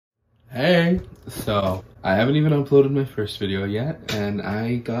Hey! So, I haven't even uploaded my first video yet, and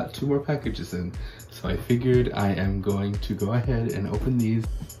I got 2 more packages in. So I figured I am going to go ahead and open these.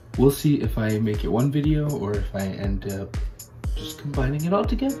 We'll see if I make it one video or if I end up just combining it all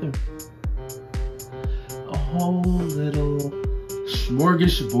together. A whole little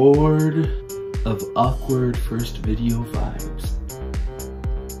smorgasbord of awkward first video vibes.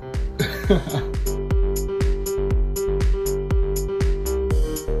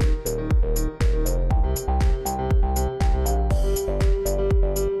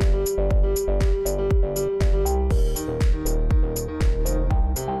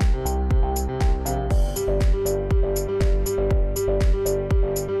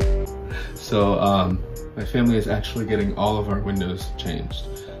 So, my family is actually getting all of our windows changed.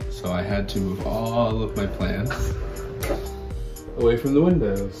 So I had to move all of my plants away from the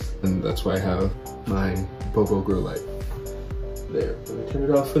windows. And that's why I have my BOGO grow light. There, let me turn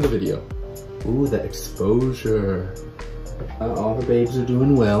it off for the video. Ooh, the exposure. All the babes are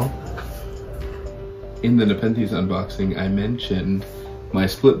doing well. In the Nepenthes unboxing, I mentioned my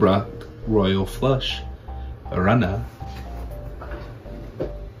Split Rock Royal Flush Arana.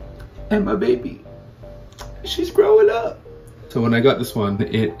 And my baby, she's growing up. So when I got this one,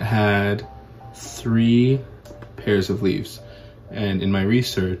 it had 3 pairs of leaves. And in my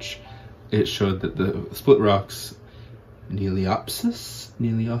research, it showed that the Split Rocks Neleospis,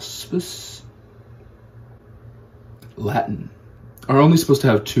 Latin, are only supposed to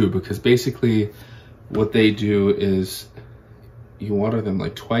have 2, because basically what they do is you water them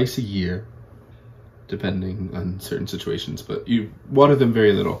like twice a year, depending on certain situations, but you water them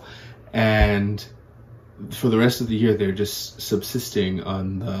very little. And for the rest of the year, they're just subsisting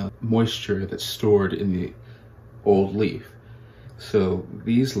on the moisture that's stored in the old leaf. So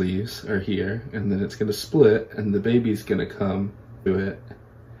these leaves are here, and then it's gonna split, and the baby's gonna come to it.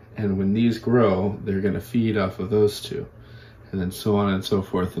 And when these grow, they're gonna feed off of those 2. And then so on and so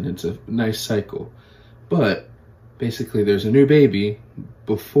forth, and it's a nice cycle. But basically there's a new baby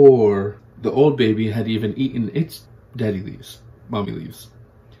before the old baby had even eaten its daddy leaves, mommy leaves.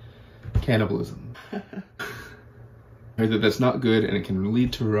 Cannibalism. I heard that that's not good, and it can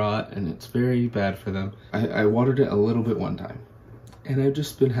lead to rot, and it's very bad for them. I watered it a little bit one time, and I've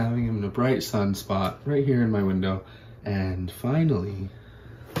just been having him in a bright sunspot right here in my window. And finally,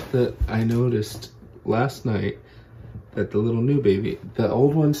 I noticed last night that the little new baby, the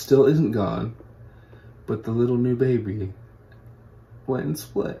old one still isn't gone, but the little new baby went and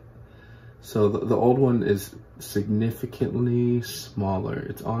split. So the old one is significantly smaller.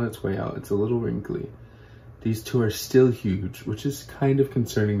 It's on its way out. It's a little wrinkly. These 2 are still huge, which is kind of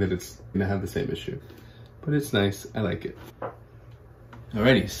concerning that it's gonna have the same issue. But it's nice, I like it.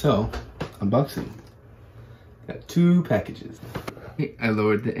 Alrighty, so, unboxing. Got 2 packages. I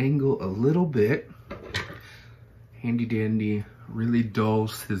lowered the angle a little bit. Handy dandy, really dull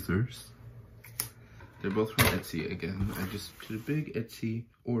scissors. They're both from Etsy again. I just did a big Etsy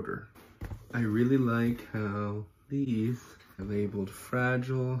order. I really like how these are labeled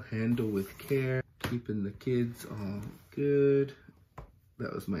fragile, handle with care, keeping the kids all good.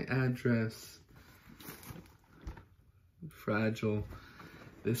 That was my address. Fragile.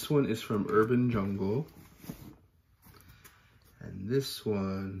 This one is from Urban Jungle. And this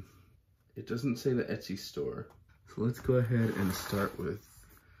one, it doesn't say the Etsy store. So let's go ahead and start with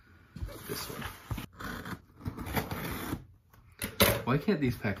this one. Why can't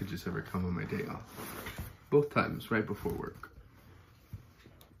these packages ever come on my day off? Both times, right before work.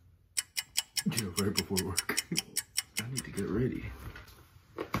 Yeah, right before work. I need to get ready.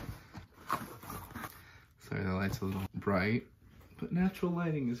 Sorry, the light's a little bright, but natural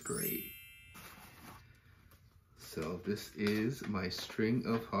lighting is great. So this is my string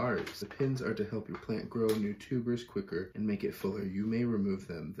of hearts. The pins are to help your plant grow new tubers quicker and make it fuller. You may remove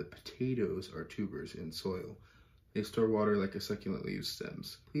them. The potatoes are tubers in soil. They store water like a succulent leaves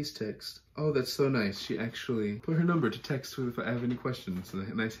stems. Please text. Oh, that's so nice. She actually put her number to text if I have any questions. A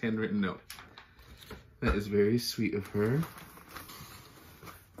nice handwritten note. That is very sweet of her.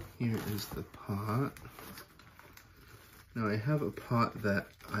 Here is the pot. Now I have a pot that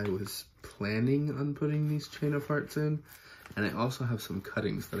I was planning on putting these chain of hearts in, and I also have some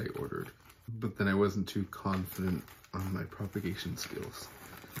cuttings that I ordered, but then I wasn't too confident on my propagation skills.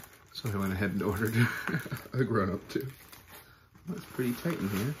 So I went ahead and ordered a grown-up too. That's pretty tight in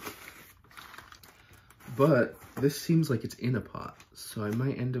here. But this seems like it's in a pot, so I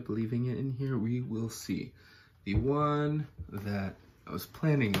might end up leaving it in here. We will see. The one that I was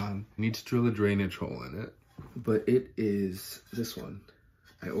planning on needs to drill a drainage hole in it, but it is this one.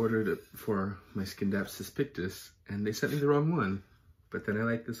 I ordered it for my Scindapsus Pictus, and they sent me the wrong one. But then I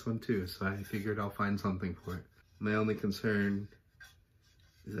like this one too, so I figured I'll find something for it. My only concern,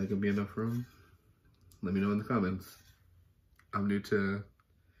 is that gonna be enough room? Let me know in the comments. I'm new to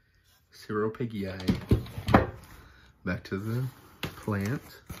Ciropegii. Back to the plant.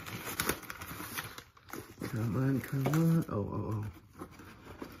 Come on, come on. Oh.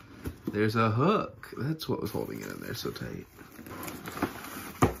 There's a hook. That's what was holding it in there so tight.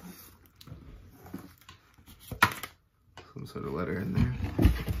 Some sort of letter in there.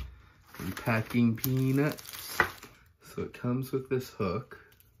 And packing peanuts. So it comes with this hook,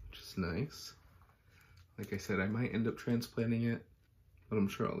 which is nice. Like I said, I might end up transplanting it, but I'm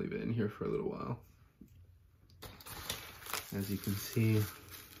sure I'll leave it in here for a little while. As you can see,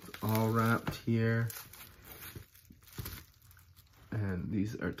 it's all wrapped here. And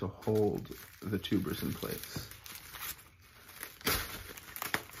these are to hold the tubers in place.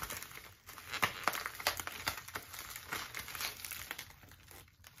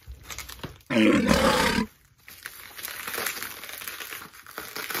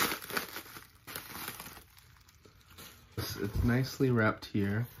 It's nicely wrapped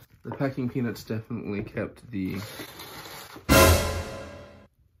here. The packing peanuts definitely kept the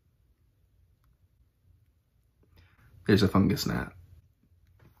There's a fungus gnat.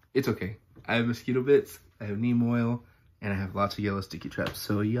 It's okay. I have mosquito bits, I have neem oil, and I have lots of yellow sticky traps.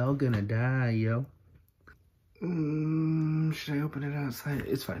 So y'all gonna die, yo. Should I open it outside?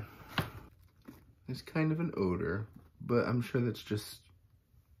 It's fine. There's kind of an odor, but I'm sure that's just,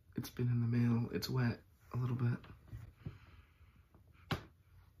 it's been in the mail. It's wet a little bit.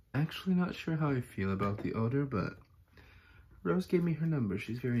 Actually not sure how I feel about the odor, but Rose gave me her number.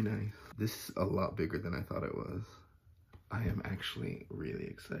 She's very nice. This is a lot bigger than I thought it was. I am actually really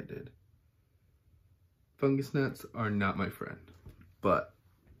excited. Fungus gnats are not my friend, but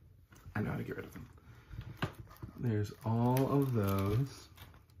I know how to get rid of them. There's all of those.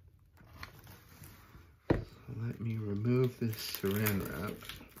 So let me remove this saran wrap.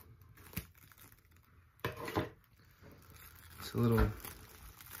 It's a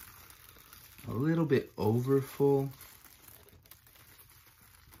little bit over full.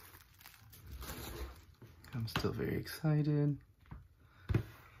 I'm still very excited.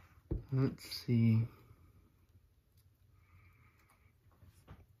 Let's see.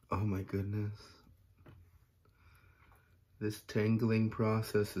 Oh my goodness. This tangling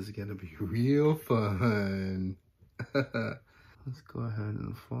process is gonna be real fun. Let's go ahead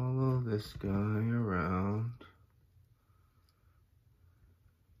and follow this guy around.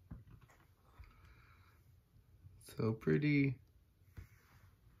 So pretty.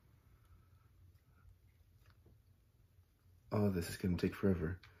 Oh, this is gonna take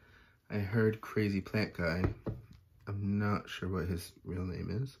forever. I heard Crazy Plant Guy, I'm not sure what his real name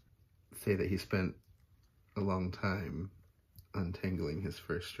is, say that he spent a long time untangling his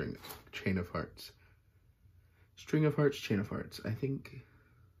first chain of hearts. String of hearts, chain of hearts, I think.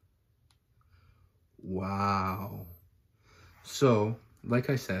 Wow. So, like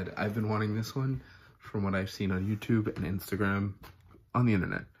I said, I've been wanting this one from what I've seen on YouTube and Instagram, on the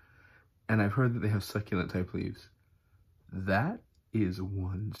internet. And I've heard that they have succulent type leaves. That is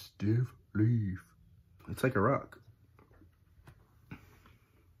one stiff leaf. It's like a rock.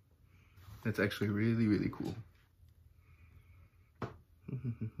 That's actually really, really cool.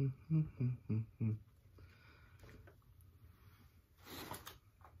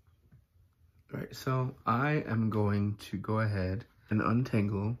 Alright, so I am going to go ahead and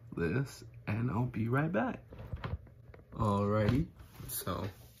untangle this, and I'll be right back. Alrighty, so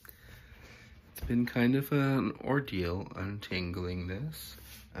it's been kind of an ordeal untangling this.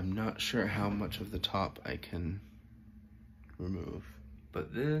 I'm not sure how much of the top I can remove,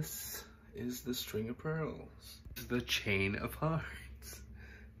 but this is the string of pearls. This is the chain of hearts.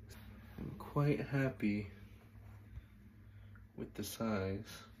 I'm quite happy with the size.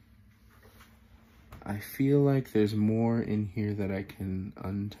 I feel like there's more in here that I can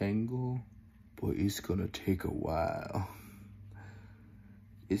untangle, but it's gonna take a while.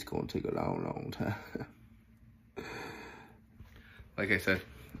 It's gonna take a long, long time. Like I said,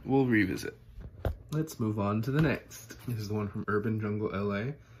 we'll revisit. Let's move on to the next. This is the one from Urban Jungle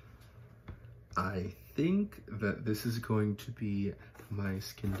LA. I think that this is going to be my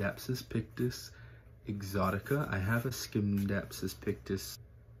Scindapsus Pictus Exotica. I have a Scindapsus Pictus,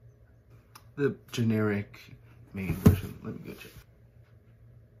 the generic main version. Let me go check.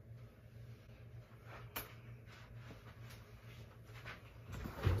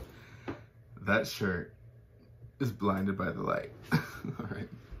 That shirt is blinded by the light. Alright,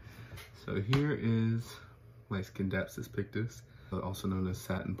 so here is my Scindapsus Pictus, also known as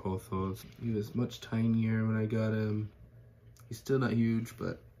satin pothos. He was much tinier when I got him. He's still not huge,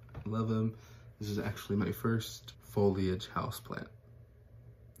 but I love him. This is actually my first foliage houseplant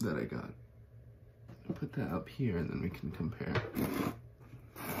that I got. I'll put that up here and then we can compare.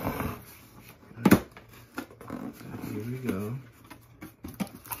 Here we go.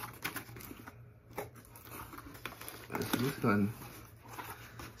 So this one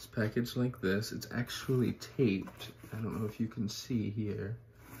is packaged like this. It's actually taped. I don't know if you can see here,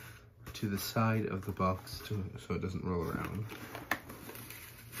 to the side of the box so it doesn't roll around.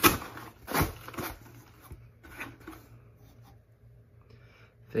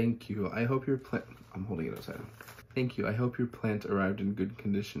 Thank you. I hope your plant, I'm holding it upside down. Thank you. I hope your plant arrived in good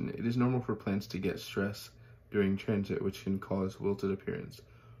condition. It is normal for plants to get stress during transit, which can cause wilted appearance.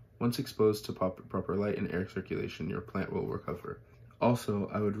 Once exposed to proper light and air circulation, your plant will recover. Also,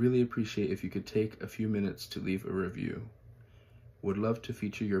 I would really appreciate if you could take a few minutes to leave a review. Would love to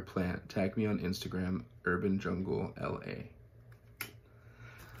feature your plant. Tag me on Instagram, Urban Jungle LA.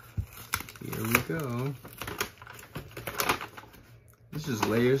 Here we go. This is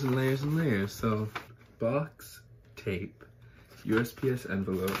layers and layers and layers. So, box, tape, USPS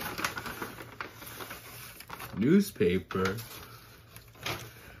envelope, newspaper,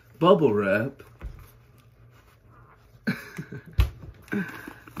 bubble wrap.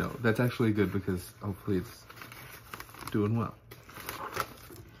 No, that's actually good because hopefully it's doing well.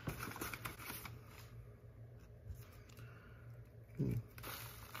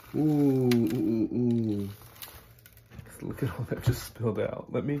 Ooh. Look at all that just spilled out.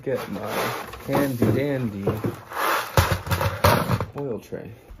 Let me get my handy dandy oil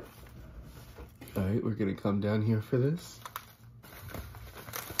tray. All right, we're gonna come down here for this.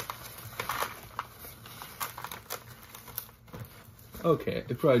 Okay,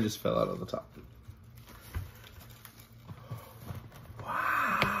 it probably just fell out of the top.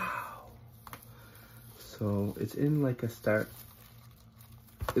 Wow. So it's in like a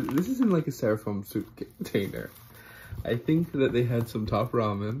this is in like a styrofoam soup container. I think that they had some top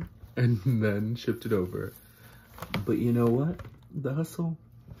ramen and then shipped it over. But you know what? The hustle,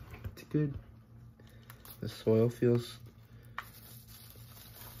 it's good. The soil feels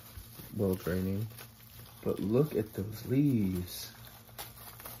well draining. But look at those leaves.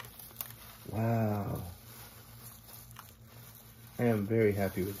 Wow. I am very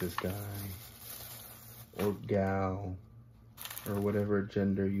happy with this guy or gal or whatever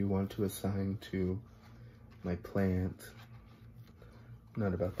gender you want to assign to my plant.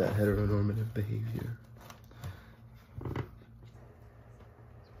 Not about that heteronormative behavior.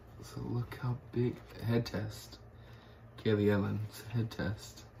 So look how big, head test. Kaylee Ellen's head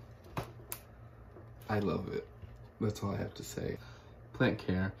test. I love it. That's all I have to say. Plant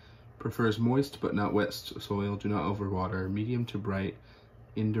care. Prefers moist but not wet soil. Do not overwater. Medium to bright,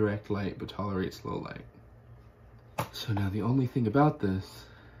 indirect light but tolerates low light. So now the only thing about this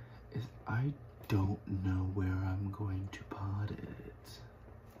is I don't know where I'm going to pot it.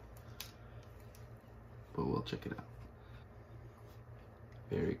 But we'll check it out.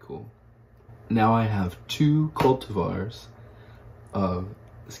 Very cool. Now I have 2 cultivars of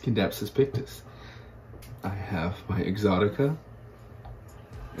Scindapsus Pictus. I have my Exotica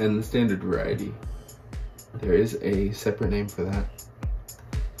and the standard variety. There is a separate name for that.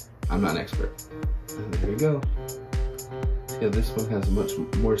 I'm not an expert. And there you go. Yeah, this one has much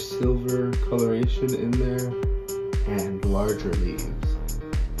more silver coloration in there and larger leaves.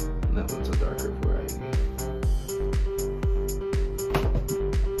 And that one's a darker variety.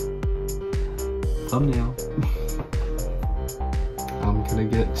 Thumbnail. I'm gonna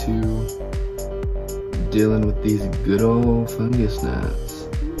get to dealing with these good old fungus gnats.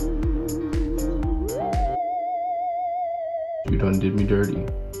 You done did me dirty.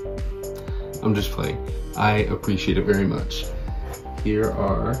 I'm just playing. I appreciate it very much. Here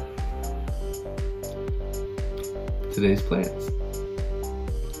are today's plants.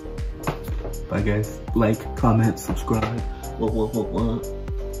 Bye guys. Like, comment, subscribe.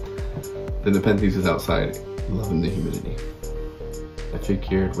 The Nepenthes is outside, loving the humidity. I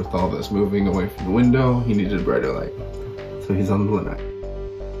figured with all this moving away from the window, he needed a brighter light. So he's on the limit.